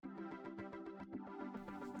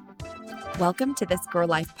Welcome to This Girl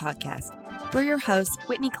Life podcast. We're your hosts,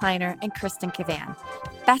 Whitney Kleiner and Kristen Cavan,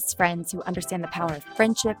 best friends who understand the power of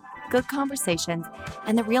friendship, good conversations,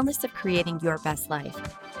 and the realness of creating your best life.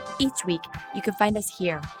 Each week, you can find us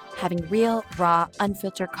here, having real, raw,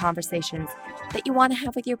 unfiltered conversations that you want to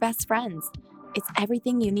have with your best friends. It's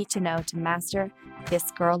everything you need to know to master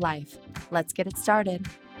this girl life. Let's get it started.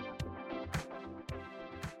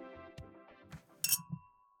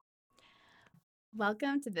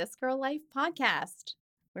 Welcome to This Girl Life podcast.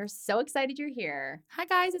 We're so excited you're here. Hi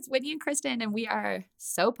guys, it's Whitney and Kristen, and we are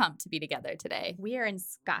so pumped to be together today. We are in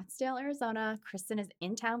Scottsdale, Arizona. Kristen is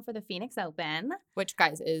in town for the Phoenix Open. Which,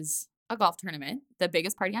 guys, is a golf tournament, the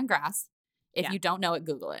biggest party on grass. If Yeah. you don't know it,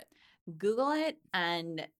 Google it. Google it,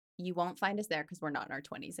 and you won't find us there because we're not in our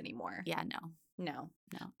 20s anymore. Yeah, no.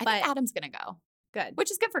 I But- think Adam's going to go, Good.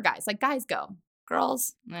 which is good for guys. Like, guys go.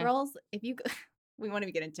 Girls, Girls, if you we want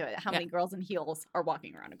to get into it. How Yeah. many girls in heels are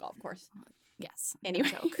walking around a golf course? yes. Anyway.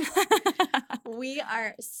 Joke. We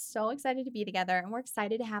are so excited to be together, and we're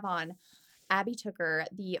excited to have on Abby Tooker,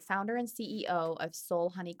 the founder and CEO of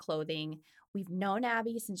Soul Honey Clothing. We've known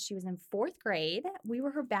Abby since she was in 4th grade. We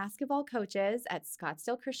were her basketball coaches at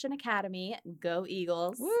Scottsdale Christian Academy. Go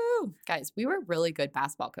Eagles. Woo! Guys, we were really good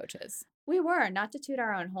basketball coaches. We were, not to toot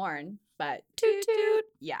our own horn, but Toot toot.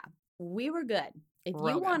 yeah, we were good. If Real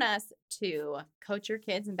you good. want us to coach your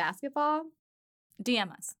kids in basketball,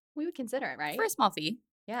 DM us we would consider it, right? for a small fee.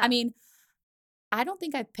 Yeah. I mean, I don't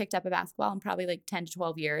think I've picked up a basketball in probably like 10 to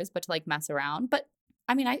 12 years, but to like mess around. But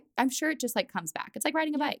I mean, I'm sure it just like comes back. It's like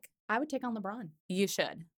riding a bike. I would take on LeBron. You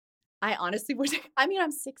should. I honestly would. I mean,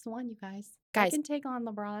 I'm 6'1", you guys. I Guys. can take on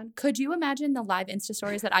LeBron. Could you imagine the live Insta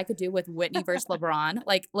stories that I could do with Whitney versus LeBron?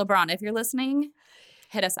 Like, LeBron, if you're listening,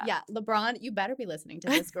 hit us up. Yeah, LeBron, you better be listening to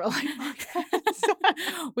This Girl Life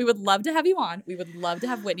podcast. We would love to have you on. We would love to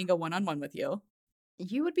have Whitney go one-on-one with you.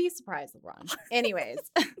 You would be surprised, LeBron. Anyways,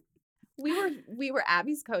 we were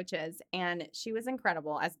Abby's coaches, and she was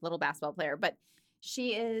incredible as a little basketball player, but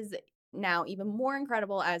she is now even more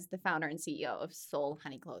incredible as the founder and CEO of Soul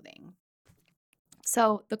Honey Clothing.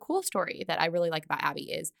 So the cool story that I really like about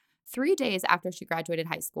Abby is 3 days after she graduated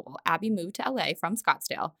high school, Abby moved to LA from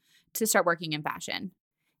Scottsdale to start working in fashion.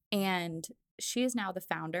 And she is now the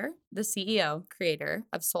founder, the CEO, creator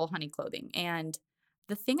of Soul Honey Clothing. And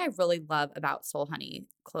the thing I really love about Soul Honey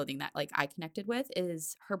Clothing that like I connected with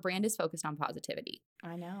is her brand is focused on positivity.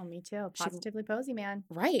 I know, me too. She- Positively posy, man.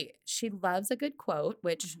 Right. She loves a good quote,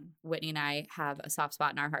 which Mhm. Whitney and I have a soft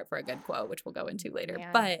spot in our heart for a good quote, which we'll go into later.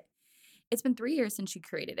 Yeah. But it's been 3 years since she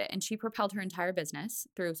created it, and she propelled her entire business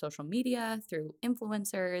through social media, through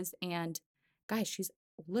influencers, and guys, she's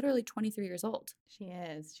literally 23 years old. She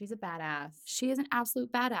is. She's a badass. She is an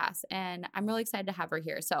absolute badass, and I'm really excited to have her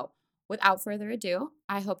here. So without further ado,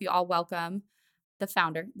 I hope you all welcome the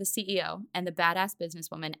founder, the CEO, and the badass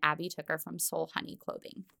businesswoman, Abby Tooker from Soul Honey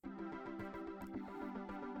Clothing.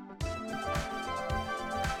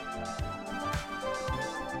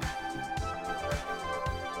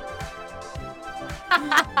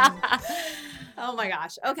 Oh my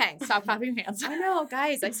gosh. Okay. Stop clapping your hands. I know,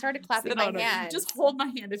 guys. I started clapping my hands. Just hold my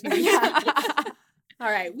hand if you need. Yeah. All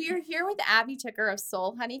right. We are here with Abby Tooker of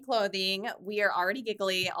Soul Honey Clothing. We are already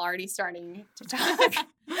giggly, already starting to talk.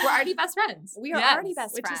 We're already best friends. We are Yes, already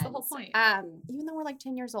best which friends. is the whole point. Even though we're like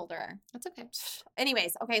 10 years older. That's okay.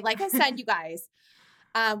 Anyways, okay, like I said, you guys,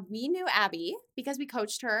 we knew Abby because we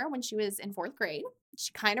coached her when she was in 4th grade.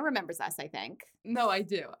 She kind of remembers us, I think. No, I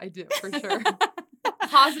do, for sure.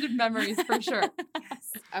 Positive memories for sure.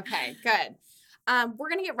 Yes. Okay, good. We're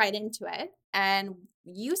going to get right into it. And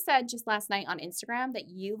you said just last night on Instagram that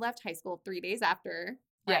you left high school 3 days after,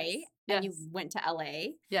 right? And you Yes. went to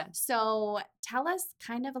LA. Yes. So tell us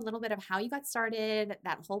kind of a little bit of how you got started,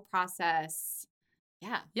 that whole process.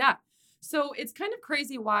 Yeah. Yeah. So it's kind of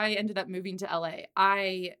crazy why I ended up moving to LA.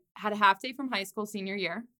 I had a half day from high school senior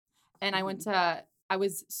year, and I went to I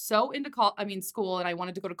was so into school, and I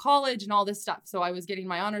wanted to go to college and all this stuff. So I was getting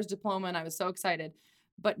my honors diploma, and I was so excited.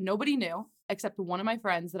 But nobody knew except one of my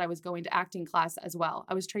friends that I was going to acting class as well.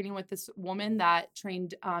 I was training with this woman that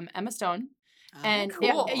trained Emma Stone. And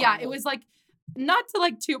cool. it was like, not to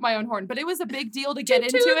like toot my own horn, but it was a big deal to get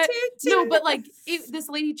into it. No, but like this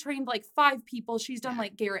lady trained like 5 people. She's done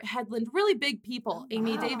like Garrett Hedlund, really big people,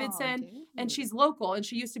 Amy Wow, Davidson, and dude. she's local and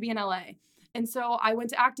she used to be in LA. And so I went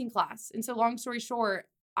to acting class. And so long story short,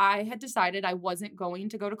 I had decided I wasn't going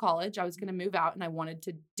to go to college. I was going to move out and I wanted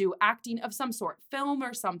to do acting of some sort, film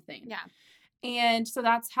or something. Yeah. And so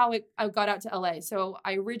that's how I got out to LA. So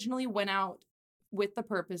I originally went out with the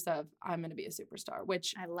purpose of I'm going to be a superstar,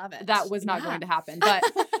 which I love it. that was not going to happen. But,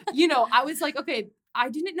 I was like, okay, I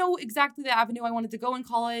didn't know exactly the avenue I wanted to go in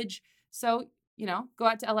college. So, go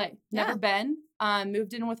out to LA. Never Yeah. been.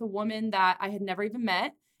 Moved in with a woman that I had never even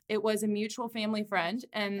met. It was a mutual family friend.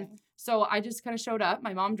 And Okay. so I just kind of showed up.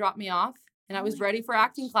 My mom dropped me off and I Oh was my ready for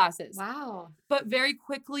acting classes. Wow. But very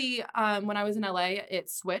quickly, when I was in LA, it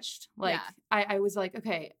switched. Like, Yeah. I was like,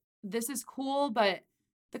 okay, this is cool, but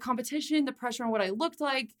the competition, the pressure on what I looked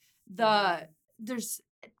like, there's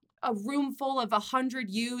a room full of 100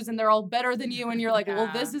 yous and they're all better than you. And you're like,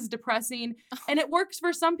 well, this Yeah. is depressing. And it works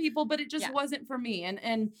for some people, but it just Yeah. wasn't for me.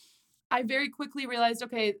 And I very quickly realized,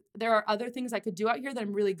 okay, there are other things I could do out here that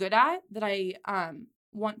I'm really good at that I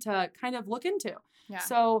want to kind of look into. Yeah.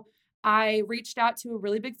 So I reached out to a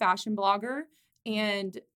really big fashion blogger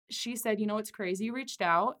and she said, it's crazy you reached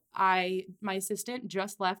out. My assistant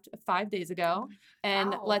just left 5 days ago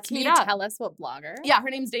and Wow. let's Can meet you up. tell us what blogger? Yeah, her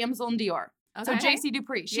name's Damsel in Dior. So Okay. JC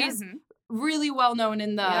Dupree, she's Mhm. really well known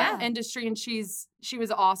in the Yeah. industry and she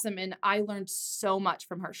was awesome and I learned so much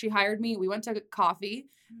from her. She hired me. We went to coffee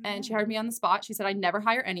and she hired me on the spot. She said, I never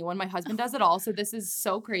hire anyone. My husband does it all. So this is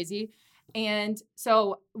so crazy. And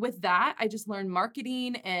so with that, I just learned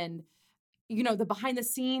marketing and, the behind the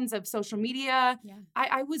scenes of social media. Yeah.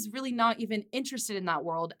 I was really not even interested in that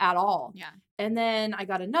world at all. Yeah. And then I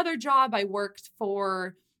got another job. I worked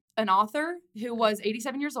for an author who was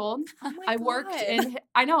 87 years old. Oh my I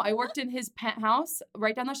worked in his penthouse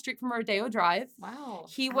right down the street from Rodeo Drive. Wow.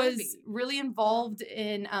 He was Abby. really involved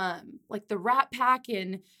in like the Rat Pack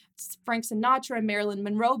and Frank Sinatra and Marilyn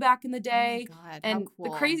Monroe back in the day. Oh my God, And how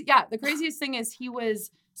cool. the craziest thing is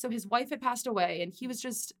his wife had passed away and he was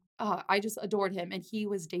just I just adored him and he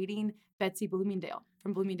was dating Betsy Bloomingdale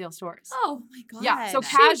from Bloomingdale Stores. Oh my God. Yeah, so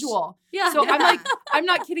Sheesh. casual. Yeah. So I'm like, I'm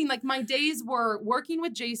not kidding. Like my days were working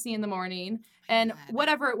with JC in the morning and God.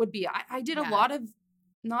 whatever it would be. I did a Yeah. lot of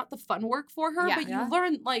not the fun work for her, Yeah. but Yeah. you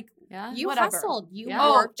learn like Yeah. You whatever. hustled. You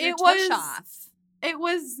Yeah. worked your tush off. it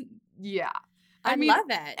was yeah. I mean, love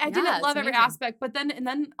it. I Yeah, didn't it's love every amazing. aspect, but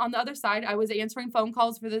then on the other side, I was answering phone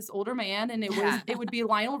calls for this older man, and it would be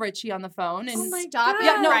Lionel Richie on the phone, and Oh my God.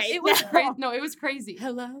 yeah, no, right it was now. crazy. No, it was crazy.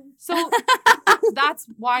 Hello. So that's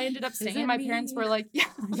why I ended up staying. it My parents me? were like, yeah,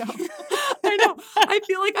 I know. I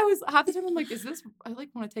feel like I was half the time. I'm like, I like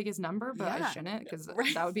want to take his number, but I Yeah. shouldn't because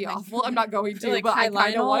Right. that would be awful. I'm not going to, You're like, but "Hi, I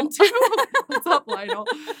kind of Lionel." want to. What's up, Lionel?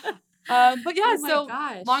 But yeah, Oh my so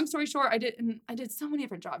gosh. long story short, I did so many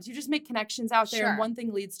different jobs. You just make connections out there, and Sure. one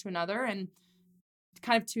thing leads to another. And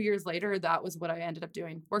kind of 2 years later, that was what I ended up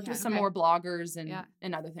doing. Worked Yeah, with some okay. more bloggers Yeah.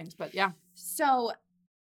 and other things. But yeah, So,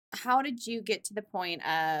 how did you get to the point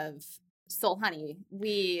of Soul Honey?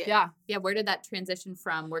 yeah, Yeah. Where did that transition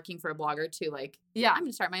from working for a blogger to like, yeah. I'm going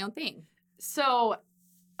to start my own thing? So,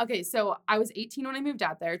 okay, so I was 18 when I moved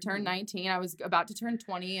out there, Mm-hmm. turned 19. I was about to turn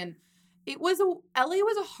 20, and LA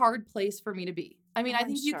was a hard place for me to be. I mean, Oh, I I'm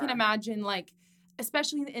think you can sure. imagine, like,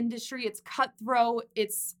 especially in the industry, it's cutthroat.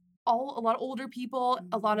 It's a lot of older people,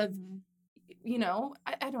 a lot of,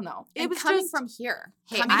 I don't know. It And was coming just from here.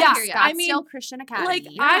 Hey, Coming I from hear ya. I mean, Scottsdale Christian Academy. like,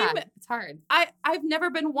 Yeah. It's hard. I've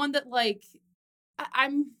never been one that like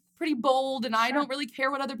I'm pretty bold and I Sure. don't really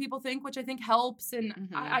care what other people think, which I think helps. And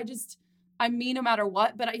Mhm. I'm me no matter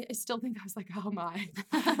what, but I still think I was like, oh my,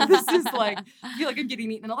 this is like, I feel like I'm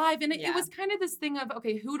getting eaten alive. And it Yeah. was kind of this thing of,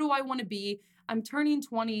 okay, who do I want to be? I'm turning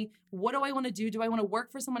 20. What do I want to do? Do I want to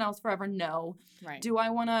work for someone else forever? No. right. Do I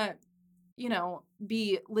want to,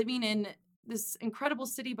 be living in this incredible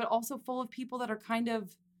city, but also full of people that are kind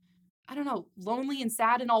of, I don't know, lonely and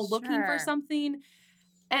sad and all looking for Sure. something?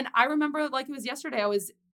 And I remember like it was yesterday, I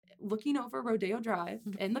was looking over Rodeo Drive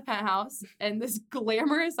Mm-hmm. in the penthouse and this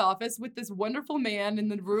glamorous office with this wonderful man in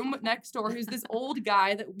the room next door who's this old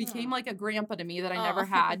guy that became like a grandpa to me that I never Aw.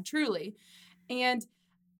 had, truly. And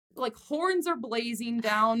like horns are blazing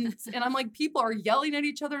down and I'm like, people are yelling at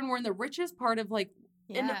each other and we're in the richest part of like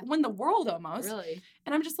Yeah. in the world almost. Really?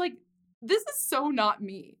 And I'm just like, this is so not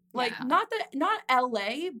me. Like, Yeah. not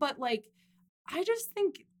LA, but like, I just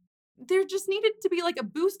think there just needed to be like a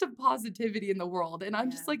boost of positivity in the world. And I'm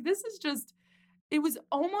just Yeah. like, it was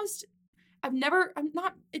almost,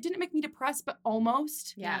 it didn't make me depressed, but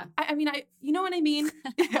almost. Yeah. I mean, you know what I mean?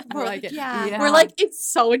 We're like, yeah. We're like, it's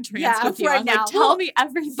so entranced Yeah, with you. right I'm now. like, tell me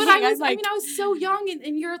everything. but I I'm like, was so young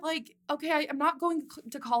and you're like, okay, I'm not going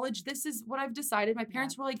to college. This is what I've decided. My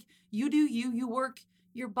parents were like, you do you work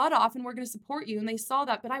your butt off and we're going to support you. And they saw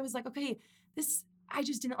that. But I was like, okay, I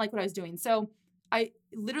just didn't like what I was doing. So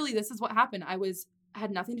this is what happened. I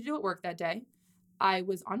had nothing to do at work that day. I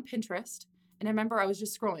was on Pinterest. And I remember I was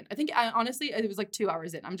just scrolling. I think honestly, it was like 2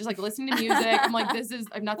 hours in. I'm just like listening to music. I'm like,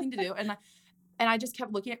 I have nothing to do. And I just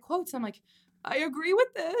kept looking at quotes. I'm like, I agree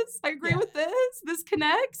with this. I agree with this. This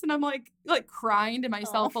connects. And I'm like crying to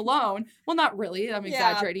myself alone. Well, not really. I'm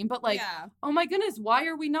exaggerating, but like, oh my goodness, why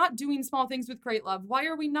are we not doing small things with great love? Why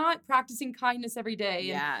are we not practicing kindness every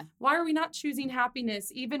day? And why are we not choosing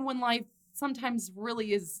happiness even when life sometimes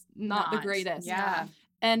really is not the greatest? Yeah.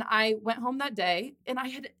 And I went home that day and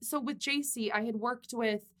with JC,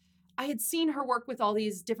 I had seen her work with all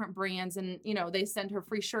these different brands and, you know, they send her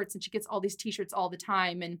free shirts and she gets all these t-shirts all the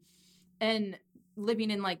time. And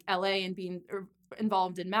living in like LA and being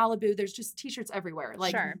involved in Malibu, there's just t-shirts everywhere.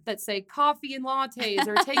 Like that say coffee and lattes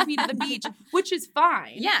or take me to the beach, which is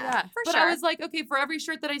fine. Yeah, for but sure. I was like, okay, for every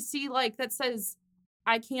shirt that I see like that says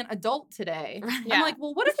I can't adult today. Yeah. I'm like,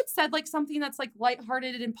 well, what if it said like something that's like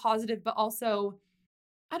lighthearted and positive, but also,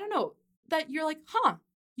 I don't know, that you're like,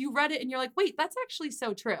 you read it and you're like, wait, that's actually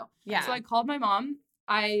so true. Yeah. So I called my mom.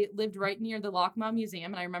 I lived right near the Lockmaw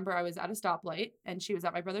Museum, and I remember I was at a stoplight, and she was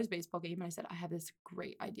at my brother's baseball game, and I said, I have this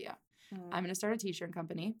great idea. I'm going to start a t-shirt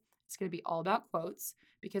company. It's going to be all about quotes,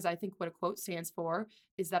 because I think what a quote stands for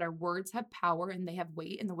is that our words have power and they have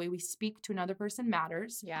weight, and the way we speak to another person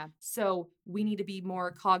matters. Yeah. So we need to be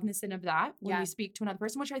more cognizant of that when we speak to another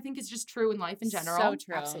person, which I think is just true in life in general. So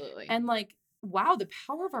true. Absolutely. And like, wow, the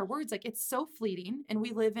power of our words, like it's so fleeting, and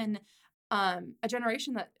we live in a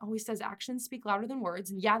generation that always says actions speak louder than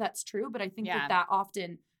words. And yeah, that's true. But I think that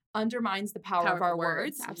often undermines the power of our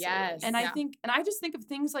words. Absolutely. Yes. And I just think of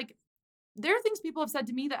things like, there are things people have said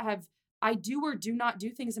to me that I do or do not do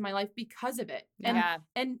things in my life because of it. And,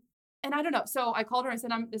 and I don't know. So I called her and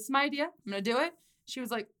said, this is my idea. I'm going to do it. She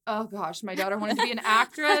was like, oh gosh, my daughter wanted to be an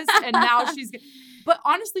actress and now but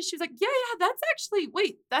honestly, she was like, yeah, that's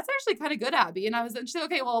actually kind of good, Abby. And she's like,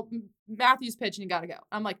 okay, well, Matthew's pitch and you got to go.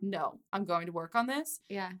 I'm like, no, I'm going to work on this.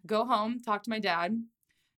 Yeah. Go home, talk to my dad. And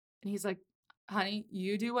he's like, honey,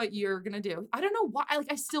 you do what you're going to do. I don't know why.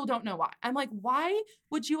 I still don't know why. I'm like, why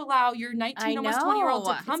would you allow your 19, almost 20-year-old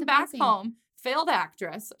to come back home, failed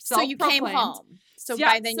actress, so you came home. So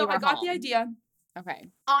by then you were I got home. the idea. Okay.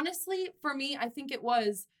 Honestly, for me, I think it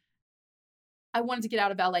was, I wanted to get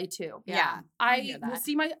out of LA too. Yeah. I will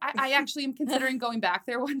see I actually am considering going back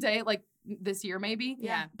there one day, like this year maybe.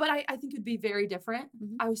 Yeah. But I think it'd be very different.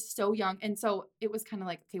 Mm-hmm. I was so young. And so it was kind of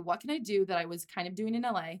like, okay, what can I do that I was kind of doing in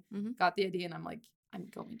LA? Mm-hmm. Got the idea and I'm like, I'm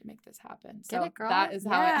going to make this happen. Get So it, girl. that is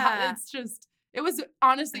how it's just, it was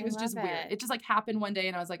honestly, it was just weird. It just like happened one day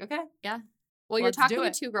and I was like, okay. Yeah. Well, Let's you're talking do to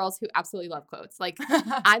it. two girls who absolutely love quotes. Like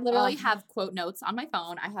I literally have quote notes on my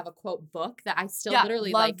phone. I have a quote book that I still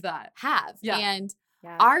literally love like that. have. Yeah. And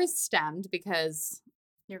ours stemmed because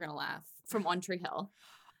You're going to laugh. from One Tree Hill.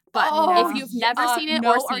 But if you've never seen it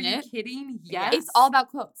or seen it, are you kidding? Yes. it's all about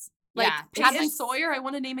quotes. Like Peyton Sawyer, I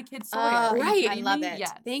want to name a kid Sawyer. right. I love it.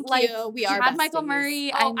 Yes. Thank Like, you. We are Chad Michael besties.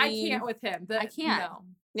 Murray. Oh, I I mean, can't with him. I can't. No.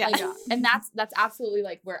 Yeah. Like, and that's absolutely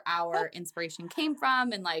like where our inspiration came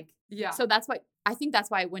from. And like, so that's what I think that's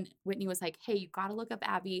why when Whitney was like, hey, you got to look up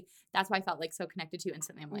Abby. That's why I felt like so connected to you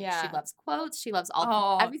instantly. I'm like, she loves quotes. She loves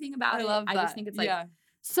everything about it. Love that. I just think it's like,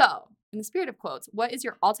 so in the spirit of quotes, what is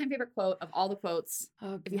your all-time favorite quote of all the quotes?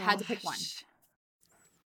 If you had to pick one.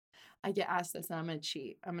 I get asked this and I'm going to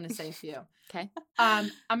cheat. I'm going to say a few. Okay. I'm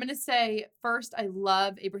going to say first, I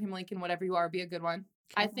love Abraham Lincoln, whatever you are, be a good one.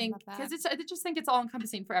 Okay, I think because I just think it's all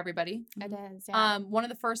encompassing for everybody. It is. Yeah. One of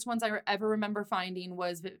the first ones I ever remember finding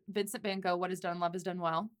was Vincent Van Gogh, What Is Done, Love Is Done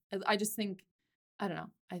Well. I just think, I don't know.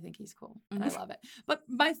 I think he's cool and I love it. But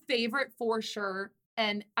my favorite for sure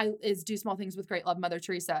is Do Small Things with Great Love, Mother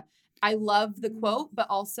Teresa. I love the quote, but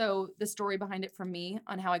also the story behind it from me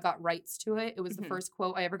on how I got rights to it. It was the first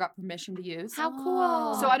quote I ever got permission to use. How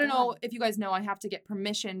cool. So I don't know if you guys know, I have to get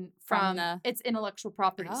permission from it's intellectual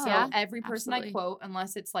property. Oh, so every person absolutely. I quote,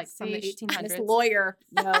 unless it's like from the 1800s. This lawyer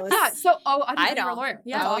knows. So, I didn't know you were a don't. lawyer.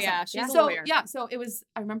 Yeah. That's Oh, awesome. yeah. She's a So, lawyer. so it was,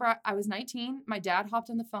 I remember I was 19. My dad hopped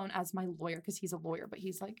on the phone as my lawyer because he's a lawyer, but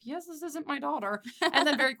he's like, yes, this isn't my daughter. And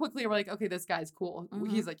then very quickly we're like, okay, this guy's cool.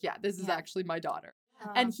 He's like, yeah, this is actually my daughter.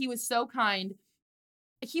 And he was so kind.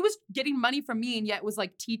 He was getting money from me and yet was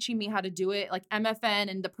like teaching me how to do it, like MFN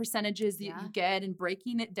and the percentages that you get and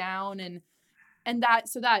breaking it down and that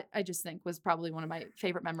I just think was probably one of my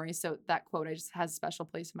favorite memories. So that quote I just has a special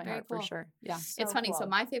place in my heart for sure. Yeah. It's funny. So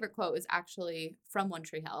my favorite quote is actually from One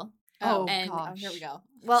Tree Hill. Oh, and gosh. Here we go.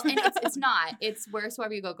 Well, and it's not. It's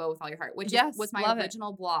Wheresoever You Go, Go With All Your Heart, which was my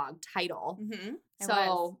original blog title. Mm-hmm.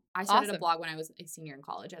 So I started a blog when I was a senior in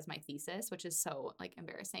college as my thesis, which is so like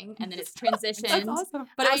embarrassing. And then it's transitioned. That's awesome.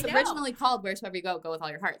 But it was originally called Wheresoever You Go, Go With All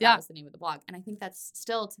Your Heart. That was the name of the blog. And I think that's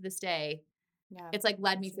still to this day, it's like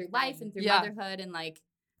led me through life and through motherhood. And like,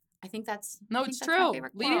 I think that's it's true.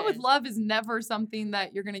 Leading with love is never something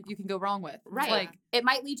that you can go wrong with. Right. Like it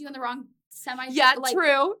might lead you in the wrong semi. Yeah, like,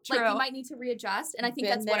 true. Like you might need to readjust, and I think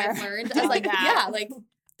Been that's what I've there. learned. Done As like that. yeah, like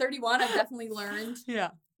 31, I've definitely learned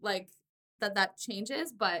Yeah. like that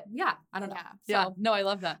changes. But yeah, I don't know. Yeah. Yeah. So No, I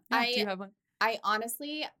love that. Yeah, do you have one? I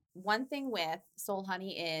honestly, one thing with Soul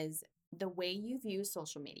Honey is the way you view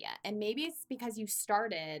social media. And maybe it's because you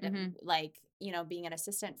started Mhm. like, being an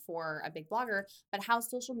assistant for a big blogger, but how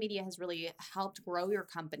social media has really helped grow your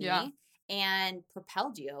company Yeah. and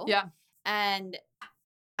propelled you. Yeah. And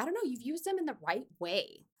I don't know, you've used them in the right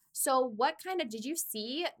way. So what kind of, did you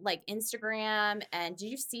see like Instagram and did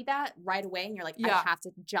you see that right away? And you're like, Yeah. I have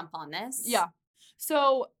to jump on this. Yeah.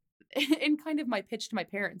 So in kind of my pitch to my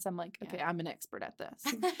parents, I'm like, Yeah. okay, I'm an expert at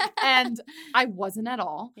this. And I wasn't at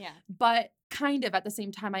all. Yeah. But kind of at the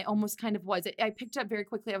same time, I almost kind of was. I picked up very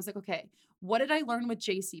quickly. I was like, okay, what did I learn with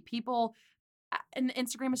JC? People, and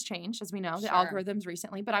Instagram has changed, as we know, the Sure. algorithms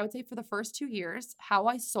recently. But I would say for the first 2 years, how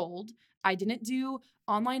I sold, I didn't do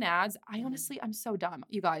online ads. I honestly, I'm so dumb,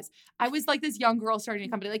 you guys. I was like this young girl starting a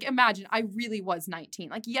company. Like, imagine, I really was 19.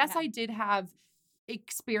 Like, yes, Yeah. I did have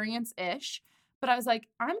experience-ish, but I was like,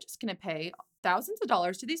 I'm just going to pay thousands of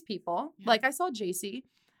dollars to these people. Yeah. Like I saw JC.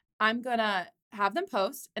 I'm going to have them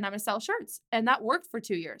post and I'm going to sell shirts. And that worked for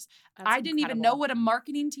 2 years. That's I didn't even know incredible. what a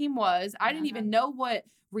marketing team was. I didn't Uh-huh. even know what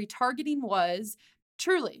retargeting was,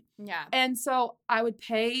 truly. Yeah. And so I would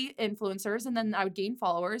pay influencers and then I would gain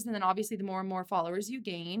followers. And then obviously the more and more followers you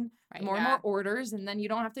gain, Right. the more and Yeah. more orders. And then you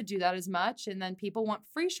don't have to do that as much. And then people want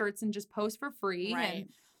free shirts and just post for free. Right.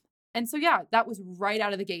 And so, yeah, that was right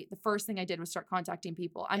out of the gate. The first thing I did was start contacting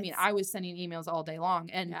people. I mean, It's- I was sending emails all day long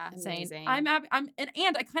and Yeah. saying, Amazing. and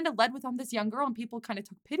I kind of led with I'm this young girl and people kind of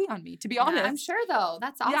took pity on me, to be Yeah, honest. I'm sure though.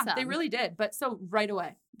 That's awesome. Yeah, they really did. But so right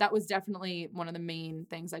away, that was definitely one of the main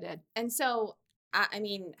things I did. And so, I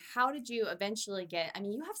mean, how did you eventually get? I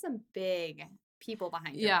mean, you have some big people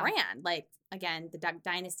behind your Yeah. brand, like again, the Duck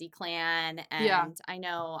Dynasty clan, and Yeah. I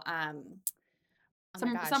know, oh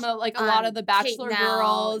my gosh, Some of like a lot of the Kate Bachelor Nell,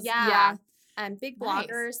 girls. yeah, big Nice.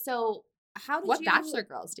 bloggers. So, how did What you? Bachelor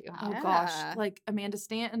girls do you Oh have? gosh, Yeah. like Amanda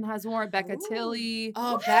Stanton has one, Becca Ooh. Tilly,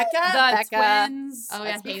 Oh, the Becca. twins. Oh, yeah,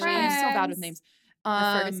 Let's be Haley. friends. I'm so bad with Friends. names. The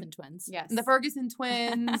Ferguson twins. Yes. The Ferguson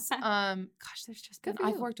twins. Gosh, there's just Good been, for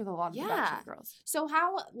I've you. worked with a lot of the Yeah. Bachelor girls. So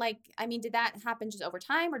how, like, I mean, did that happen just over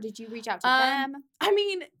time, or did you reach out to Um, them? I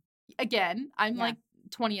mean, again, I'm Yeah. like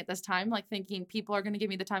 20 at this time, like thinking people are going to give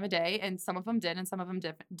me the time of day, and some of them did, and some of them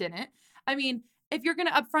didn't. I mean, if you're going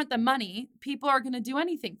to upfront the money, people are going to do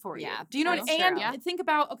anything for you. Yeah, Do you know? true, And true. think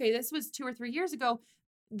about, okay, this was 2 or 3 years ago.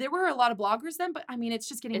 There were a lot of bloggers then, but I mean, it's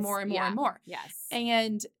just getting It's- more and more yeah. and more. Yes.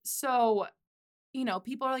 And so,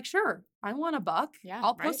 people are like, sure, I want $1. Yeah,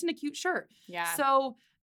 I'll right. post in a cute shirt. Yeah. So,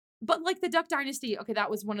 but like the Duck Dynasty, okay, that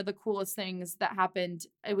was one of the coolest things that happened.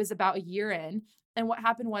 It was about a year in. And what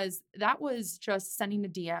happened was that was just sending a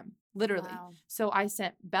DM, literally. Wow. So I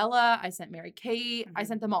sent Bella, I sent Mary Kate, I Mhm.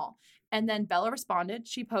 sent them all. And then Bella responded,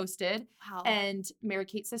 she posted, Wow. and Mary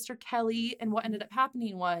Kate's sister Kelly. And what ended up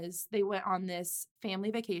happening was they went on this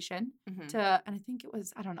family vacation Mhm. and I think it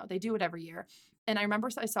was, I don't know, they do it every year. And I remember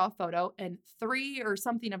I saw a photo and 3 or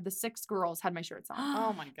something of the 6 girls had my shirts on.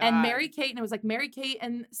 Oh my god. And Mary Kate, and it was like Mary Kate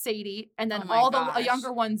and Sadie, and then Oh my all the gosh.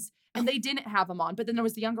 younger ones, and they didn't have them on, but then there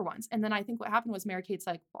was the younger ones. And then I think what happened was Mary Kate's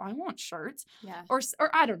like, well, I want shirts, Yeah. or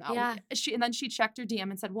I don't know. Yeah. And then she checked her DM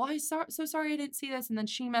and said, well, so sorry I didn't see this. And then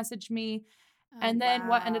she messaged me, Oh, and then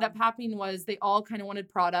what ended wow. up happening was they all kind of wanted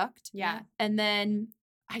product. Yeah. And then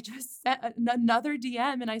I just sent another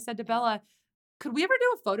DM, and I said to Yeah. Bella, could we ever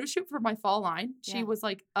do a photo shoot for my fall line? She Yeah. was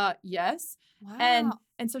like, yes. Wow.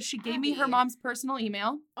 And so she gave me her Abby. mom's personal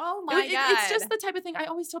email. Oh my god. It's just the type of thing I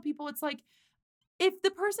always tell people. It's like, if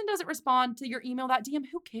the person doesn't respond to your email, that DM,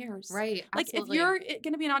 who cares? Right. Like, absolutely. if you're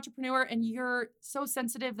going to be an entrepreneur and you're so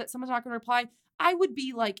sensitive that someone's not going to reply, I would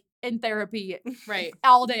be like in therapy right.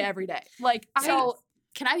 all day, every day. Like, So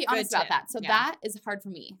can I be Good honest about tip. that? So Yeah. that is hard for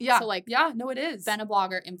me. yeah. So like yeah, no, it is. been a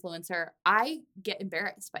blogger, influencer, I get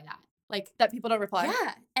embarrassed by that. Like that people don't reply.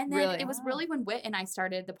 yeah. And then Really? it was Wow. really when Whit and I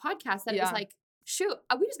started the podcast that it Yeah. was like, shoot,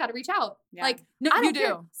 we just got to reach out. Yeah. Like No, I you don't do.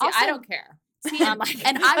 care. See, Also- I don't care. See, I'm like-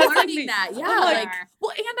 and I'm That's like learning me. that. Yeah. I'm like, like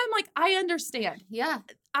well, and I'm like, I understand. yeah.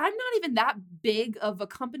 I'm not even that big of a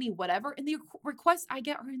company, whatever. And the requests I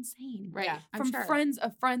get are insane. Right. Yeah, I'm From sure. friends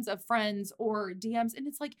of friends of friends or DMs. And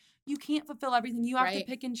it's like, you can't fulfill everything. You have to Right.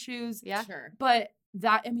 pick and choose. Yeah. Sure. But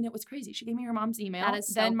that, I mean, it was crazy. She gave me her mom's email. That is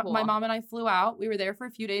so then my cool. mom and I flew out. We were there for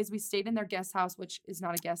a few days. We stayed in their guest house, which is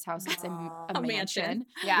not a guest house. It's Oh. a A mansion. mansion.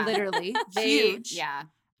 Yeah. Literally. They- Huge. Yeah.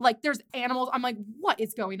 like there's animals. I'm like, what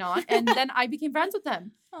is going on? And then I became friends with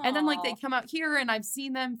them. And then like they come out here and I've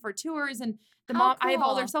seen them for tours and the How mom, I have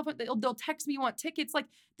all their cool. cell phone. They'll text me, want tickets. Like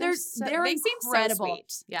They're they're they seem so incredible.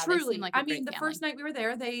 sweet. Yeah, they Truly. seem like a I great mean, the family. first night we were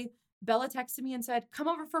there, Bella texted me and said, come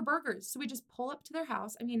over for burgers. So we just pull up to their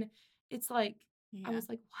house. I mean, it's like, I was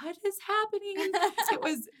like, what is happening? It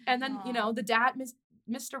was, and then, you know, the dad,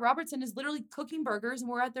 Mr. Robertson is literally cooking burgers and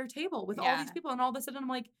we're at their table with all these Yeah. people. And all of a sudden I'm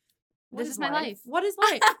like, what This is my life. What is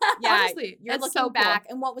life? Yeah, Honestly, you're it's looking so cool. back.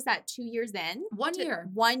 And what was that, 2 years in? 1 year.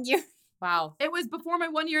 1 year. Wow. It was before my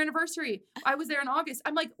 1 year anniversary. I was there in August.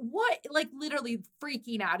 I'm like, what? Like literally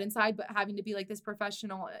freaking out inside, but having to be like this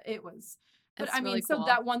professional. It was, but That's I mean, really so cool.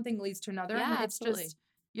 that one thing leads to another. Yeah, and it's absolutely. just,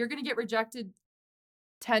 you're going to get rejected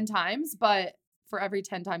 10 times, but for every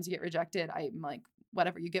 10 times you get rejected, I'm like,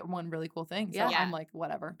 whatever, you get one really cool thing. So Yeah. I'm like,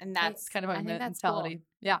 whatever. And That's that's kind of I my think that's cool. mentality.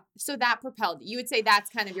 Yeah. so that propelled you. You would say that's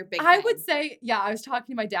kind of your big I thing. would say, yeah, I was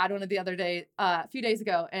talking to my dad one of the other day, a few days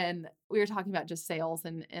ago, and we were talking about just sales.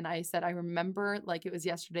 And I said, I remember like it was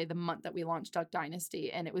yesterday, the month that we launched Duck Dynasty,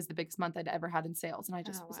 and it was the biggest month I'd ever had in sales. And I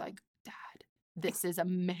just Oh, was wow. like, Dad, this is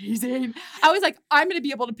amazing. I was like, I'm going to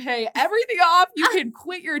be able to pay everything off. You can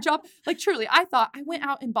quit your job. Like, truly, I thought I went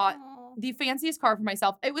out and bought Oh. the fanciest car for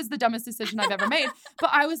myself. It was the dumbest decision I've ever made, but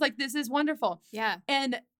I was like, this is wonderful. Yeah.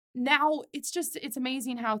 And now it's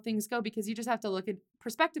amazing how things go because you just have to look at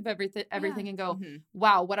perspective of everything and go, Mhm.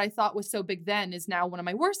 wow, what I thought was so big then is now one of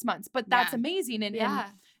my worst months, but that's Yeah. amazing. And Yeah.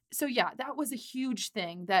 so yeah, that was a huge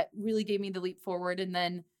thing that really gave me the leap forward. And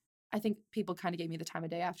then I think people kind of gave me the time of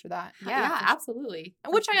day after that, Yeah, for sure. absolutely.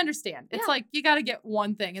 which I understand. It's Yeah. like, you got to get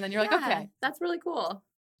one thing and then you're like, okay. That's really cool.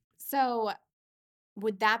 So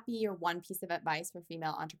would that be your one piece of advice for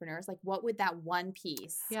female entrepreneurs? Like, what would that one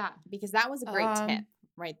piece? Yeah. Because that was a great Um, tip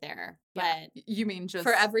right there. yeah. But You mean just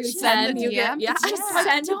For every send 10 the you DM? get, yeah. It's just Yeah. like,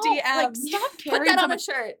 Send a no, DM. like, stop Put carrying that so on a much-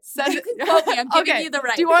 shirt. Send You it- can quote me. I'm giving Okay. you the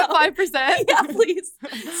right. Do you want quote. 5%? Yeah, please.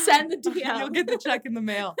 Send the DM. You'll get the check in the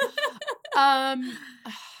mail.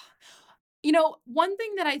 You know, one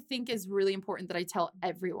thing that I think is really important that I tell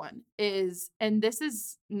everyone is, and this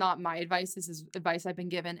is not my advice, this is advice I've been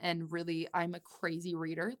given, and really, I'm a crazy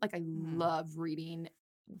reader. Like, I love reading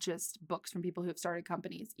just books from people who have started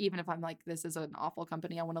companies, even if I'm like, this is an awful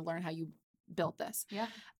company, I want to learn how you built this. Yeah.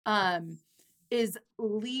 Is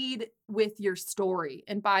lead with your story.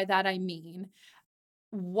 And by that, I mean,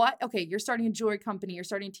 okay, you're starting a jewelry company, you're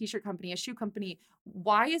starting a t-shirt company, a shoe company.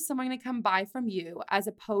 Why is someone going to come buy from you as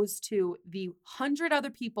opposed to the 100 other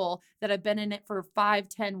people that have been in it for 5,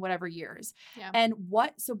 10, whatever years? Yeah. And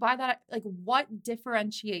so by that, like, what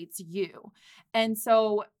differentiates you? And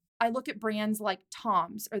so I look at brands like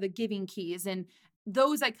Tom's or the Giving Keys, and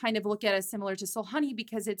those I kind of look at as similar to Soul Honey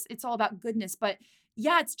because it's all about goodness. But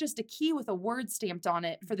yeah, it's just a key with a word stamped on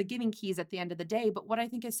it for the Giving Keys at the end of the day. But what I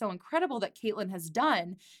think is so incredible that Caitlin has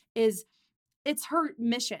done is it's her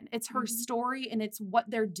mission, it's her story, and it's what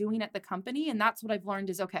they're doing at the company. And that's what I've learned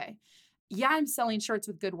is, okay, yeah, I'm selling shirts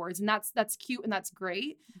with good words, and that's cute and that's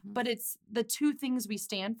great. But it's the two things we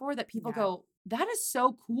stand for that people Yeah. go, that is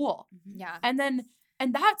so cool. yeah. And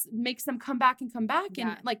that makes them come back. Yeah.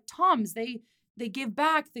 And like Tom's, they give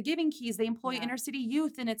back, the Giving Keys, they employ Yeah. inner city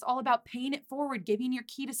youth, and it's all about paying it forward, giving your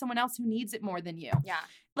key to someone else who needs it more than you. Yeah.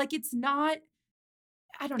 Like, it's not,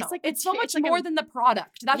 I don't know. It's like It's so much it's like more a- than the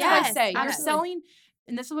product. That's what I Yes, say. You're absolutely. selling,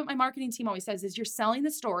 and this is what my marketing team always says, is you're selling the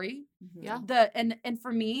story. Mhm. Yeah. And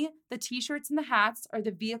for me, the t-shirts and the hats are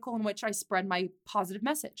the vehicle in which I spread my positive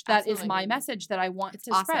message. That is my Absolutely. message that I want It's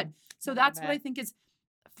to awesome. spread. So Love that's what it. I think is,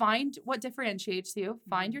 find what differentiates you,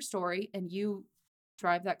 find Mhm. your story, and you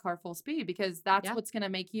drive that car full speed, because that's Yeah. what's going to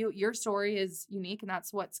make your story is unique, and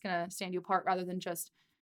that's what's going to stand you apart, rather than just,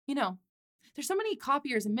 there's so many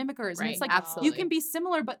copiers and mimickers, and Right. it's like, Absolutely. you can be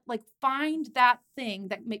similar, but like, find that thing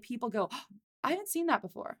that make people go, oh, I haven't seen that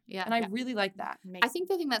before. Yeah. And I really like that. Makes I think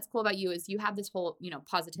the thing that's cool about you is you have this whole,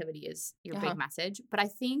 positivity is your Uh-huh. big message, but I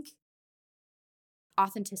think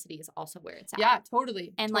authenticity is also where it's at. Yeah,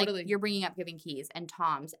 totally. And totally. like you're bringing up Giving Keys and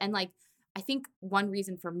Tom's, and like I think one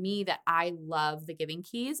reason for me that I love the Giving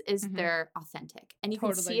Keys is Mhm. they're authentic, and you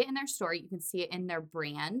can see Totally. it in their story, you can see it in their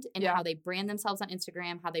brand, and Yeah. how they brand themselves on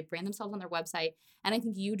Instagram, how they brand themselves on their website, and I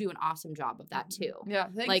think you do an awesome job of that too. Yeah,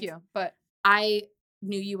 thank like, you. But I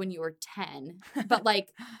knew you when you were 10, but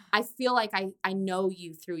like I feel like I know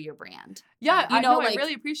you through your brand, yeah, you I know, know, like- I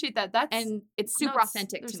really appreciate that. That's and it's super no, it's-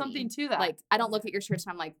 authentic. There's to something me. to that. Like I don't look at your shirts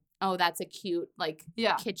and I'm like, oh, that's a cute, like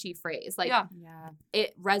yeah, kitschy phrase. Like yeah. Yeah.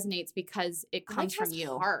 it resonates because it It, like, comes from has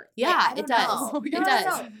you. Heart. Yeah, Like, I it don't does. know. It No, no,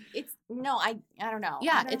 does. no. It's I don't know.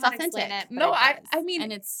 Yeah, I don't know it's how to explain authentic. it, but No, it I does. mean,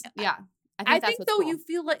 And it's yeah. I think I that's think what's though cool. you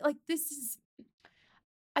feel like this is,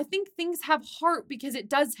 I think things have heart because it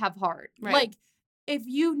does have heart. Right. Like, if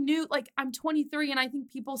you knew, like, I'm 23 and I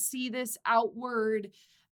think people see this outward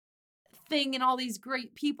thing and all these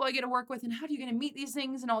great people I get to work with and how do you get to meet these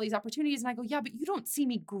things and all these opportunities? And I go, yeah, but you don't see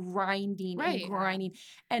me grinding Right. and grinding.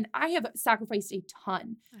 And I have sacrificed a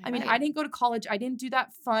ton. I mean, Right. I didn't go to college. I didn't do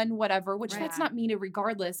that fun, whatever, which Right. that's not me to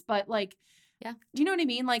regardless, but like, Yeah. do you know what I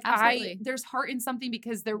mean? Like Absolutely. there's heart in something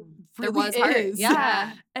because there There really was heart. is.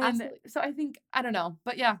 Yeah. And Absolutely. so I think, I don't know,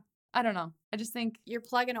 but yeah, I don't know. I just think, You're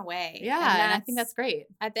plugging away. Yeah. And I think that's great.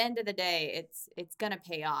 at the end of the day, it's gonna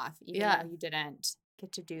pay off, even Yeah. though you didn't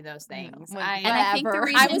get to do those I know, things. like, And I think the whatever.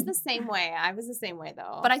 reason I was the same way. I was the same way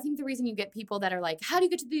though. But I think the reason you get people that are like, how do you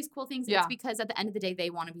get to do these cool things? Yeah. It's because at the end of the day, they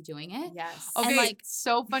want to be doing it. yes. okay, And, like-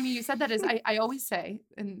 so funny you said that is I always say,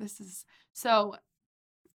 and this is, so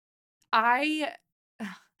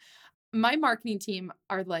my marketing team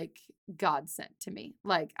are like God sent to me.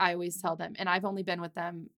 Like I always tell them, and I've only been with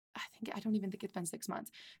them, I don't even think it's been 6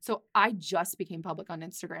 months. So I just became public on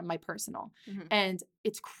Instagram, my personal. Mhm. And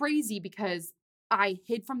it's crazy because I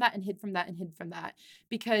hid from that and hid from that and hid from that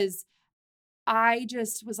because I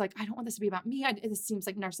just was like, I don't want this to be about me. This seems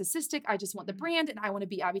like narcissistic. I just want the brand and I want to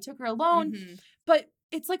be Abby Tooker alone. Mhm. But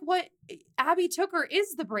it's like what Abby Tooker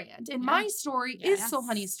is the brand. And my story is Yes. So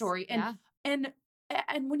Honey's story. Yeah. And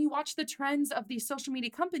when you watch the trends of these social media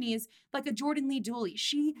companies, like a Jordan Lee Dooley,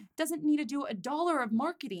 she doesn't need to do $1 of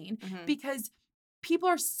marketing Mhm. because people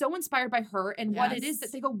are so inspired by her and what it is that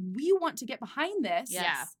Yes. they go, we want to get behind this.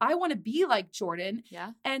 Yes. I want to be like Jordan.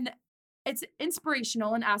 Yeah. And it's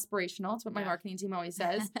inspirational and aspirational. It's what my Yeah. marketing team always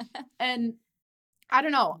says. And I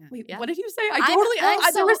don't know. Yeah. Wait, Yeah. what did you say? I'm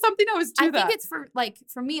There so- was something I was to I that. think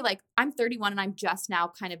it's for me, like I'm 31 and I'm just now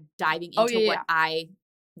kind of diving Oh, into yeah, what yeah. I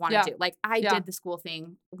want to Yeah. do. Like I Yeah. did the school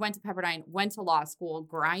thing, went to Pepperdine, went to law school,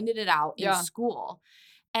 grinded it out in Yeah. school.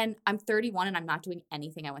 And I'm 31 and I'm not doing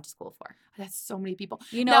anything I went to school for. That's so many people.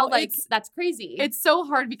 You know, Now, like it's- that's crazy. It's so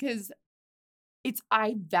hard because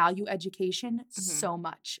I value education Mm-hmm. so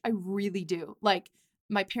much. I really do. Like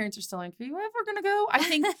my parents are still like, are you ever going to go? I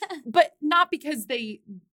think, but not because they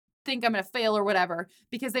think I'm going to fail or whatever,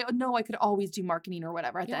 because they know I could always do marketing or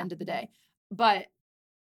whatever at the Yeah. end of the day. But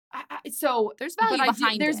so There's but value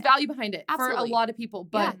behind there's it. value behind it for Absolutely. a lot of people.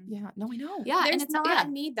 But yeah, no, I know. Yeah. There's and it's not yeah. a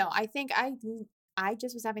need though. I think I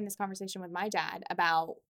just was having this conversation with my dad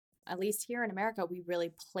about, at least here in America, we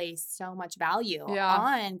really place so much value Yeah.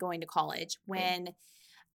 on going to college when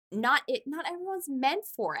not everyone's meant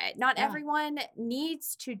for it. Not Yeah. everyone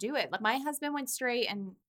needs to do it. Like my husband went straight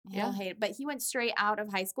and he'll Yeah. hate it, but he went straight out of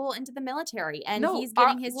high school into the military and No, he's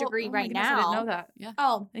getting his well, degree oh my right goodness, now. I didn't know that.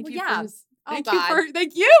 Oh, Thank well, you yeah. for his, Oh, thank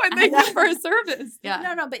God. you and thank you for his service.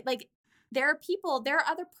 Yeah. No, but like there are people, there are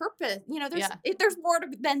other purpose. You know, there's Yeah. There's more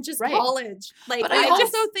than just Right. college. Like But I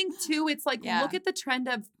just- also think too, it's like Yeah. look at the trend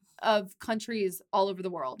of countries all over the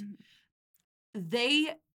world.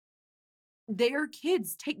 Their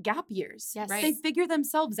kids take gap years. Yes. Right. They figure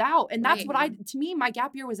themselves out. And that's Right. what to me, my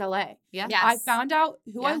gap year was LA. Yeah. Yes. I found out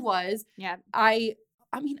who I Yeah. was. Yeah. I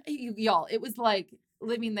mean, y'all, it was like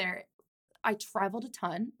living there. I traveled a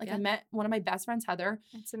ton. Like I Yeah. met one of my best friends, Heather.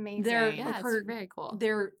 It's amazing. Yeah. like It's her- very cool.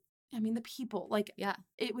 I mean, the people, like, Yeah.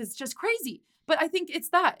 it was just crazy. But I think it's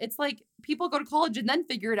that. It's like people go to college and then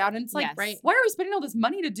figure it out. And it's like, Yes. Right. why are we spending all this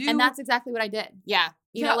money to do? And that's exactly what I did. Yeah.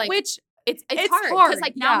 You yeah, know, like which it's it's hard hard, because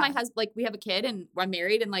like now yeah. my husband, like we have a kid and I'm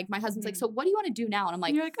married and like my husband's like, Mhm. so what do you want to do now? And I'm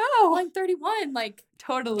like, you're like, well, oh, I'm 31. Like,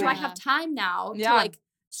 totally. do I Yeah. have time now Yeah. to like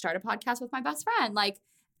start a podcast with my best friend? Like,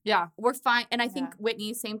 Yeah. we're fine. And I think Yeah.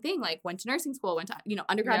 Whitney, same thing, like went to nursing school, went to,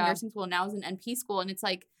 undergrad Yeah. nursing school, now is in NP school. And it's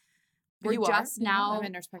like, we're You are? just You know now, I'm a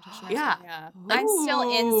nurse practitioner. Yeah. So yeah. I'm still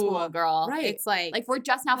in school, Ooh. girl. Right. It's like, like, we're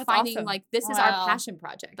just now That's finding awesome. like, this is our Wow. passion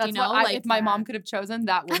project, That's you know? what like, if my yeah. mom could have chosen,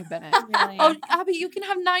 that would have been it. really. Oh, Abby, you can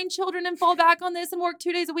have 9 children and fall back on this and work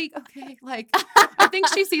 2 days a week. Okay. Like, I think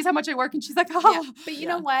she sees how much I work and she's like, oh. Yeah. But you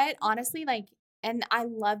know what? Honestly, like, and I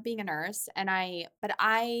love being a nurse but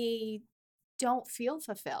I don't feel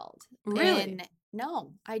fulfilled. Really? And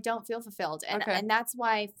no, I don't feel fulfilled. And Okay. and that's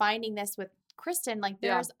why finding this with Kristen, like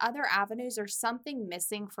Yeah. there's other avenues or something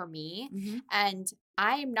missing for me. Mhm. And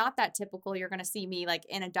I am not that typical. You're going to see me like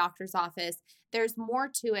in a doctor's office. There's more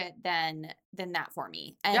to it than that for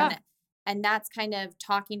me. And Yeah. and that's kind of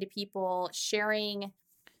talking to people, sharing,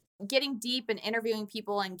 getting deep and interviewing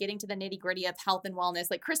people and getting to the nitty-gritty of health and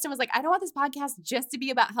wellness. Like Kristen was like, I don't want this podcast just to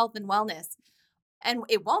be about health and wellness. And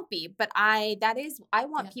it won't be, but I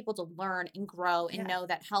want Yeah. people to learn and grow and Yeah. know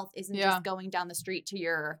that health isn't Yeah. just going down the street to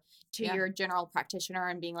your Yeah. your general practitioner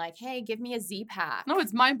and being like, hey, give me a Z-Pack. No,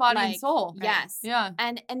 it's mind, body, and Like, soul. Yes. Yeah.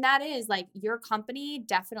 And that is like your company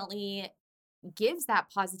definitely gives that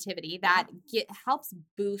positivity that helps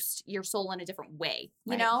boost your soul in a different way,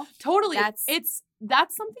 you Right. know? Totally. That's-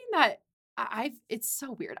 That's something that it's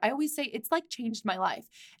so weird. I always say it's like changed my life.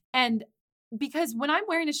 And because when I'm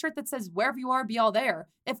wearing a shirt that says wherever you are, be all there,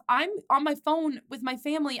 if I'm on my phone with my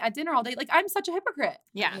family at dinner all day, like I'm such a hypocrite.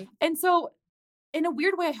 Yeah. Right. And so in a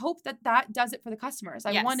weird way, I hope that does it for the customers.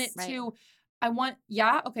 I want Yes, it right. to,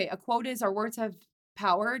 okay, a quote is our words have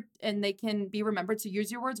power and they can be remembered, to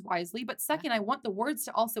use your words wisely. But second, I want the words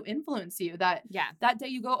to also influence you, that Yeah. that day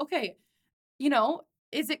you go, okay, you know,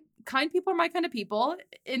 is it kind people are my kind of people?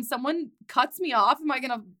 And someone cuts me off, am I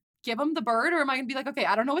going to give them the bird, or am I going to be like, okay,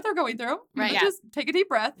 I don't know what they're going through. Right. Yeah. Just take a deep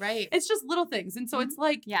breath. Right. It's just little things. And so it's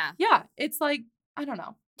like, Yeah. it's like, I don't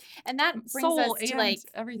know, And that brings soul us to and like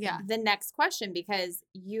everything. Yeah. the next question, because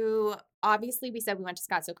you obviously, we said we went to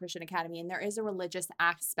Scottsdale Christian Academy, and there is a religious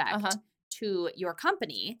aspect Uh-huh. to your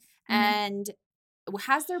company. Mhm. And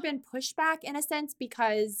has there been pushback in a sense?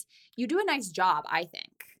 Because you do a nice job, I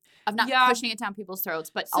think. Of not Yeah. pushing it down people's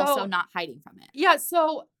throats, but also So- not hiding from it. Yeah.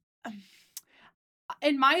 So,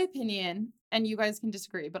 in my opinion, and you guys can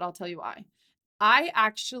disagree, but I'll tell you why. I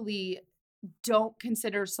actually don't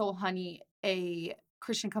consider Soul Honey a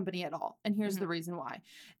Christian company at all. And here's the reason why.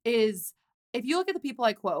 Is if you look at the people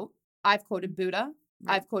I quote, I've quoted Buddha.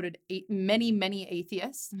 Right. I've quoted many, many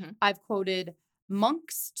atheists. Mhm. I've quoted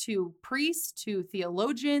monks to priests to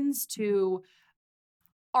theologians to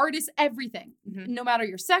artists, everything. Mhm. No matter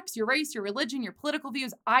your sex, your race, your religion, your political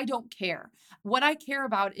views, I don't care. What I care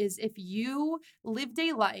about is if you lived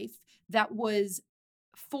a life that was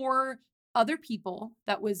for other people,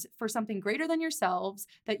 that was for something greater than yourselves,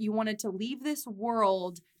 that you wanted to leave this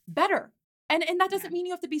world better. And that doesn't mean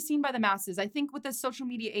you have to be seen by the masses. I think with the social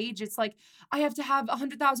media age, it's like, I have to have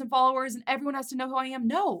 100,000 followers and everyone has to know who I am.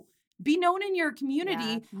 No, be known in your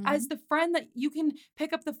community as the friend that you can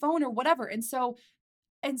pick up the phone or whatever. And so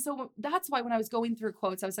that's why when I was going through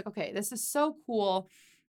quotes, I was like, okay, this is so cool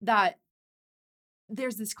that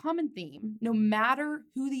there's this common theme, no matter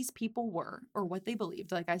who these people were or what they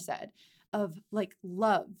believed, like I said, of like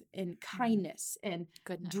love and kindness and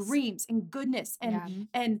Goodness. dreams and goodness.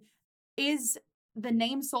 And is the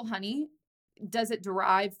name Soul Honey, does it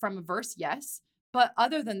derive from a verse? Yes. But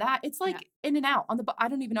other than that, it's like in and out on the, I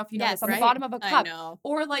don't even know if you know this, on the bottom of a I cup, know.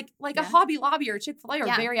 or like a Hobby Lobby or Chick-fil-A are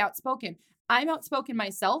Yeah. very outspoken. I'm outspoken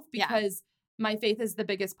myself because my faith is the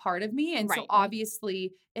biggest part of me. And so Right.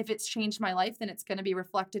 obviously if it's changed my life, then it's going to be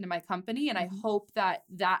reflected in my company. And I hope that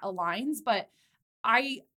aligns. But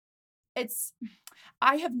I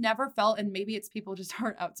have never felt, and maybe it's people just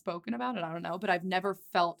aren't outspoken about it, I don't know, but I've never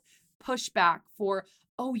felt pushback for,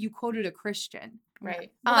 oh, you quoted a Christian.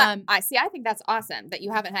 Right. Well, I think that's awesome that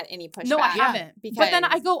you haven't had any pushback. No, I haven't. Because, But then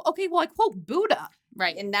I go, okay, well, I quote Buddha.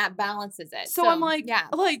 Right. and that balances it. So I'm like,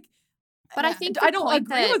 But I think I the don't point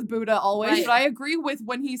agree that- with Buddha always, Right. but I agree with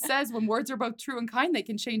when he says when words are both true and kind, they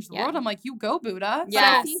can change the Yeah. world. I'm like, you go, Buddha. But I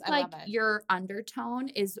Yes, think I like love it. your undertone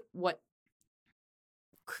is what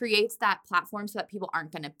creates that platform so that people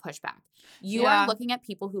aren't going to push back. You Yeah. are looking at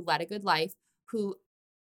people who led a good life, who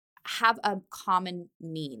have a common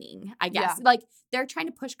meaning, I guess. Yeah. Like they're trying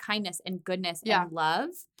to push kindness and goodness Yeah. and love.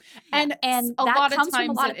 And And a that lot of comes from a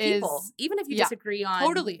times lot of it people, is- even if you Yeah, disagree on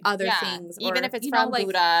totally. other Yeah, things. even or, if it's you know, from like,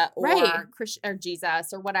 Buddha or Right. Christ or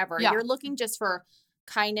Jesus or whatever, Yeah. you're looking just for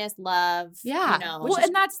kindness, love. Yeah. You know, Well,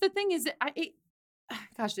 and that's the thing is,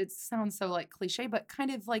 gosh, it sounds so like cliche, but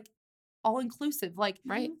kind of like all inclusive. Like,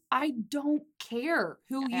 Right. I don't care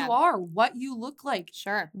who Yeah. you are, what you look like,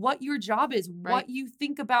 sure. what your job is, Right. what you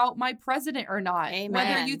think about my president or not, whether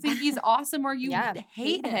you Amen. think he's awesome or you Yeah.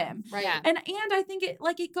 hate him. Right. Yeah. And I think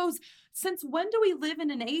it goes, since when do we live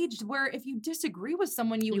in an age where if you disagree with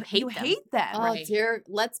someone, you hate them? Oh Right. dear,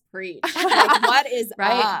 let's preach. Like, what is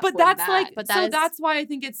Right. up But with that's that? like, But so that is- that's why I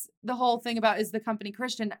think it's the whole thing about, is the company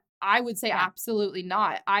Christian? I would say Yeah. absolutely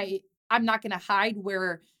not. I'm not going to hide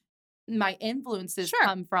where my influences Sure.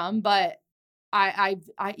 come from, but I've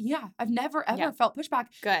never ever Yeah. felt pushback.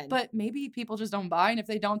 Good. But maybe people just don't buy, and if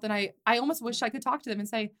they don't, then I almost wish I could talk to them and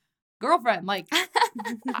say, girlfriend, like,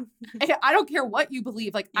 I don't care what you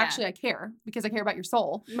believe. Like, Yeah. actually, I care because I care about your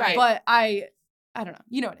soul. Right. But I don't know.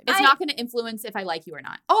 You know what I mean? It's not going to influence if I like you or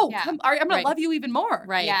not. Oh, Yeah. I'm going Right. to love you even more.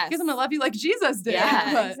 Right. Yes. Because I'm going to love you like Jesus did.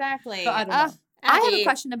 Yeah, But- exactly. but I don't know. I have a Abby,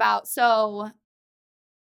 question about, so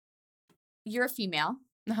you're a female.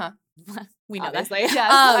 Uh-huh. We know that. obviously. Yes,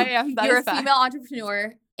 Um, I am. That You're is a fact. female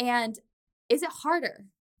entrepreneur. And is it harder?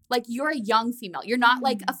 Like you're a young female. You're not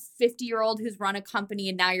like a 50-year-old who's run a company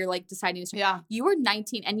and now you're like deciding to. Yeah. You were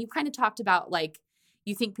 19 and you kind of talked about like,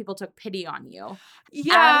 you think people took pity on you.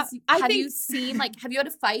 Yeah. Have you seen, like, have you had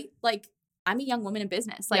to fight like I'm a young woman in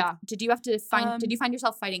business. Like, Yeah. did you have to did you find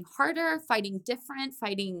yourself fighting harder, fighting different,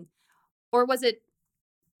 or was it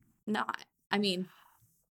not? I mean,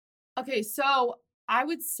 Okay, so I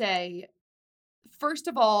would say, first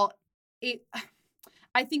of all,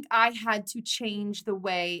 I think I had to change the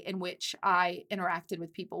way in which I interacted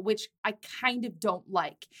with people, which I kind of don't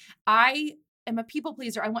like. I am a people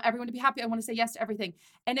pleaser. I want everyone to be happy. I want to say yes to everything.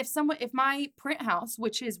 And if my print house,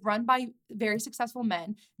 which is run by very successful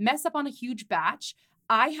men, mess up on a huge batch,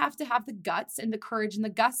 I have to have the guts and the courage and the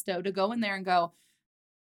gusto to go in there and go,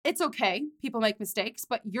 it's okay. People make mistakes,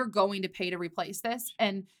 but you're going to pay to replace this.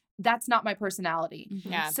 And that's not my personality.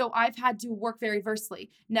 Yeah. So I've had to work very versely.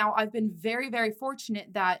 Now, I've been very, very fortunate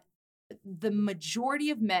that the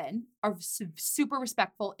majority of men are super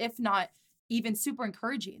respectful, if not even super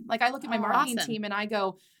encouraging. Like, I look at my marketing awesome. team and I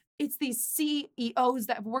go, it's these CEOs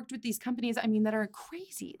that have worked with these companies, I mean, that are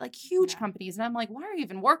crazy, like huge companies. And I'm like, why are you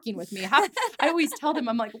even working with me? I always tell them,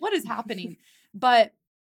 I'm like, what is happening?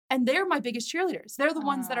 And they're my biggest cheerleaders. They're the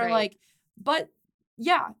ones that are Right. like, but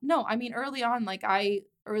yeah, no, I mean, early on, like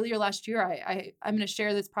earlier last year, I'm going to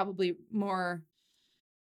share this probably more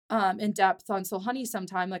in depth on Soul Honey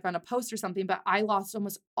sometime, like on a post or something, but I lost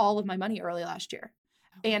almost all of my money early last year.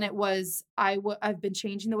 And it was, I've been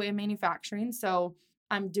changing the way of manufacturing. So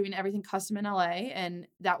I'm doing everything custom in LA, and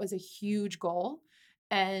that was a huge goal.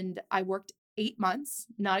 And I worked 8 months,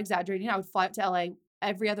 not exaggerating. I would fly out to LA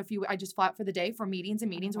every other I just fly out for the day for meetings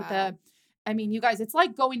with I mean, you guys, it's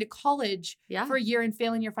like going to college for a year and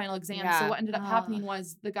failing your final exam. Yeah. So what ended up happening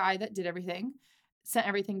was the guy that did everything sent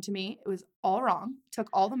everything to me. It was all wrong. Took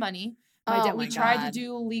all the money. We tried to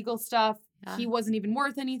do legal stuff. Yeah. He wasn't even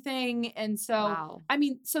worth anything. And so, Wow. I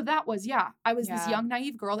mean, so that was, I was this young,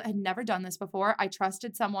 naive girl that had never done this before. I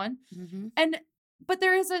trusted someone. Mm-hmm. But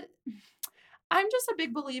I'm just a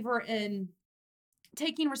big believer in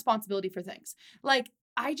taking responsibility for things. Like,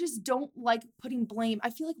 I just don't like putting blame. I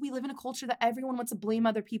feel like we live in a culture that everyone wants to blame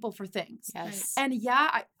other people for things. Yes. And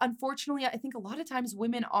unfortunately, I think a lot of times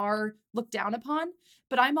women are looked down upon,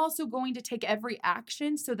 but I'm also going to take every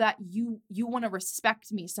action so that you want to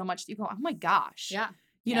respect me so much that you go, oh my gosh. Yeah.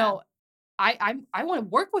 You know, I want to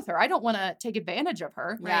work with her. I don't want to take advantage of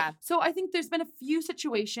her. Yeah. Right? So I think there's been a few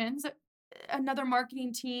situations, another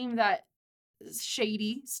marketing team that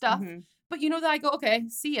shady stuff. Mm-hmm. But you know that I go, okay,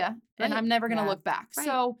 see ya. And Right. I'm never going to look back. Right.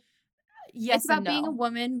 So yes, It's about and no. being a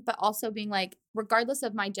woman, but also being like, regardless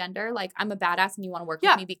of my gender, like I'm a badass and you want to work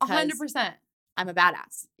with me because 100%. I'm a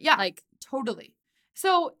badass. Yeah. Like Totally.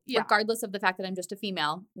 So regardless of the fact that I'm just a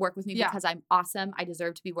female, work with me Yeah. because I'm awesome. I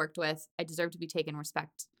deserve to be worked with. I deserve to be taken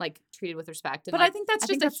treated with respect. And But I think that's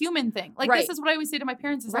just a human thing. Like, this is what I always say to my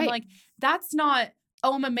parents is I'm like, that's not,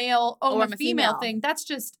 oh, I'm a male, oh, I'm a female thing. That's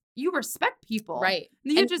just, you respect people. Right.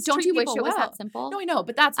 You And just don't treat you wish people it was well. that simple? No, I know,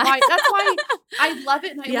 but that's why I love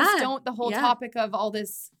it. And I always don't, the whole topic of all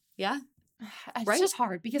this. Yeah. It's just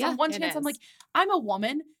hard because on one chance I'm like, I'm a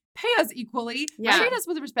woman, pay us equally, treat us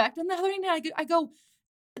with respect. On the other hand, I go,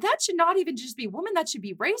 that should not even just be woman, that should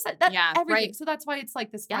be race, everything. Right. So that's why it's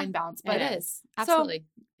like this fine balance. But it is. Absolutely.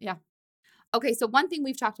 Yeah. Okay, so one thing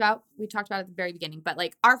we talked about at the very beginning, but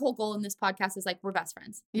like our whole goal in this podcast is like we're best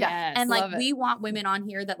friends. Yeah. And like we want women on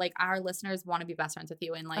here that like our listeners want to be best friends with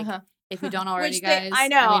you. And like if you don't already, Which guys, I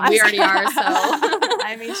know. we already are. So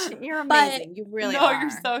I mean, you're amazing. You really are. No, you're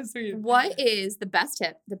so sweet. What is the best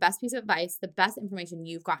tip, the best piece of advice, the best information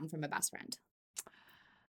you've gotten from a best friend?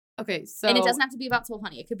 Okay, so and it doesn't have to be about Soul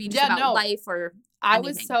Honey. It could be just about life or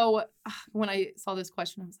anything. When I saw this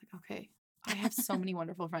question, I was like, okay, I have so many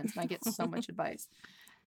wonderful friends and I get so much advice.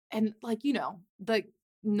 And like, you know, the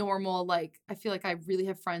normal, like, I feel like I really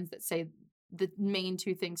have friends that say the main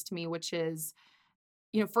two things to me, which is,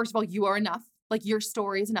 you know, first of all, you are enough. Like, your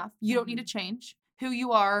story is enough. You don't need to change who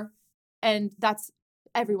you are. And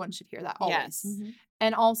everyone should hear that always. Yes. Mm-hmm.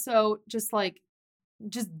 And also just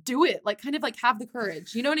do it. Like, kind of like have the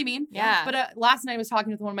courage. You know what I mean? Yeah. But last night I was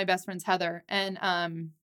talking with one of my best friends, Heather, and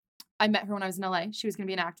I met her when I was in LA. She was going to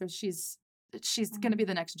be an actress. She's going to be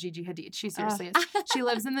the next Gigi Hadid. She seriously is. She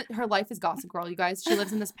lives her life is Gossip Girl, you guys. She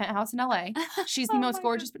lives in this penthouse in LA. She's the most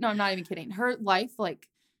gorgeous, but no, I'm not even kidding. Her life,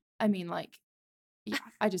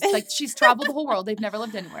 she's traveled the whole world. They've never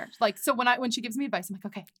lived anywhere. Like, so when she gives me advice, I'm like,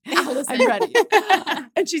 okay, I'm ready.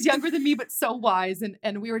 And she's younger than me, but so wise.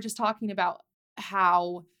 And we were just talking about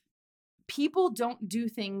how people don't do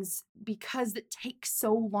things because it takes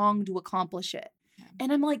so long to accomplish it. Yeah.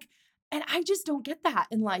 And I'm like, and I just don't get that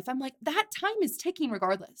in life. I'm like, that time is ticking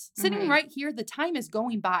regardless. Sitting right here, the time is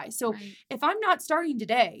going by. So if I'm not starting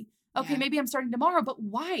today, okay, maybe I'm starting tomorrow, but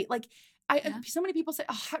why? Like, so many people say,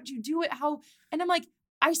 oh, how'd you do it? How? And I'm like,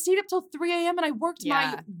 I stayed up till 3 a.m. and I worked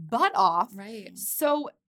Yeah. my butt off. Right. So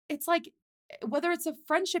it's like, whether it's a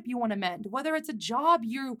friendship you want to mend, whether it's a job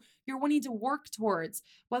you're wanting to work towards,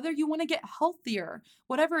 whether you want to get healthier,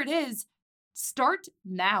 whatever it is, start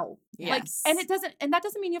now. Like, and Yes. that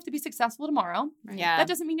doesn't mean you have to be successful tomorrow. Right. Yeah. That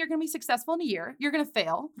doesn't mean you're going to be successful in a year. You're going to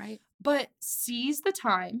fail. Right. But seize the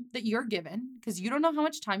time that you're given, because you don't know how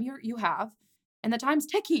much time you have, and the time's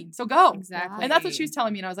ticking. So go. Exactly. And that's what she was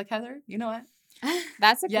telling me. And I was like, Heather, you know what?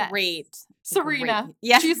 That's a Yes. great Serena. great-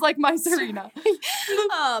 Yeah. She's like my Serena.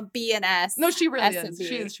 Oh, BNS. No, she really is.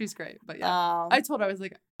 S&B. She's great. But yeah. Oh. I told her, I was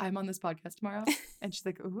like, I'm on this podcast tomorrow. And she's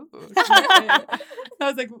like, ooh. I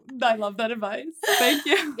was like, I love that advice. Thank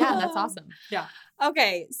you. Yeah, that's awesome.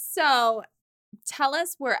 Okay, so tell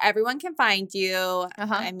us where everyone can find you.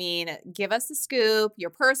 Uh-huh. I mean, give us the scoop, your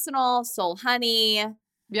personal, Soul Honey.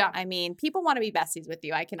 Yeah. I mean, people want to be besties with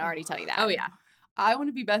you. I can already tell you that. Oh, yeah. I want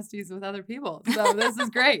to be besties with other people. So this is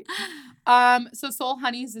great. So Soul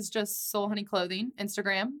Honeys is just Soul Honey Clothing.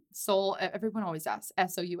 Instagram, Soul, everyone always asks,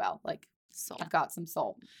 SOUL, like Soul. I've got some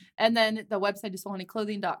soul. And then the website is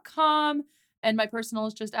soulhoneyclothing.com. And my personal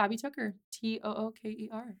is just Abby Tooker,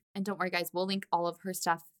 TOOKER. And don't worry, guys, we'll link all of her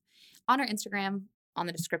stuff on her Instagram, on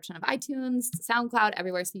the description of iTunes, SoundCloud,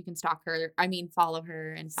 everywhere, so you can stalk her. I mean, follow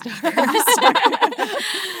her and find her.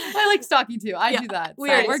 I like stalking too. I do that. So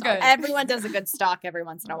We're good. Everyone does a good stalk every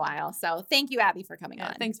once in a while. So thank you, Abby, for coming Yeah,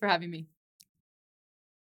 on. thanks for having me.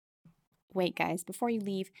 Wait, guys, before you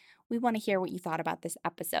leave, we want to hear what you thought about this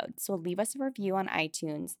episode. So leave us a review on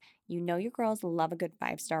iTunes. You know your girls love a good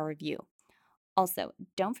 5-star review. Also,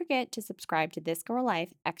 don't forget to subscribe to This Girl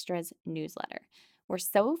Life Extras newsletter. We're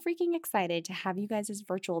so freaking excited to have you guys as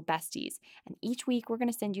virtual besties, and each week we're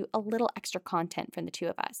going to send you a little extra content from the two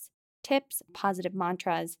of us. Tips, positive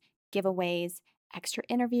mantras, giveaways, extra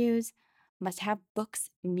interviews, must-have books,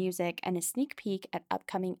 music, and a sneak peek at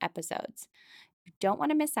upcoming episodes. You don't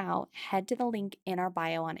want to miss out. Head to the link in our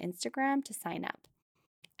bio on Instagram to sign up.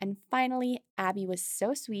 And finally, Abby was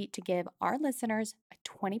so sweet to give our listeners a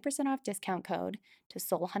 20% off discount code to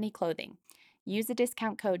Soul Honey Clothing. Use the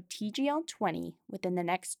discount code TGL20 within the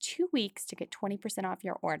next 2 weeks to get 20% off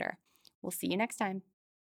your order. We'll see you next time.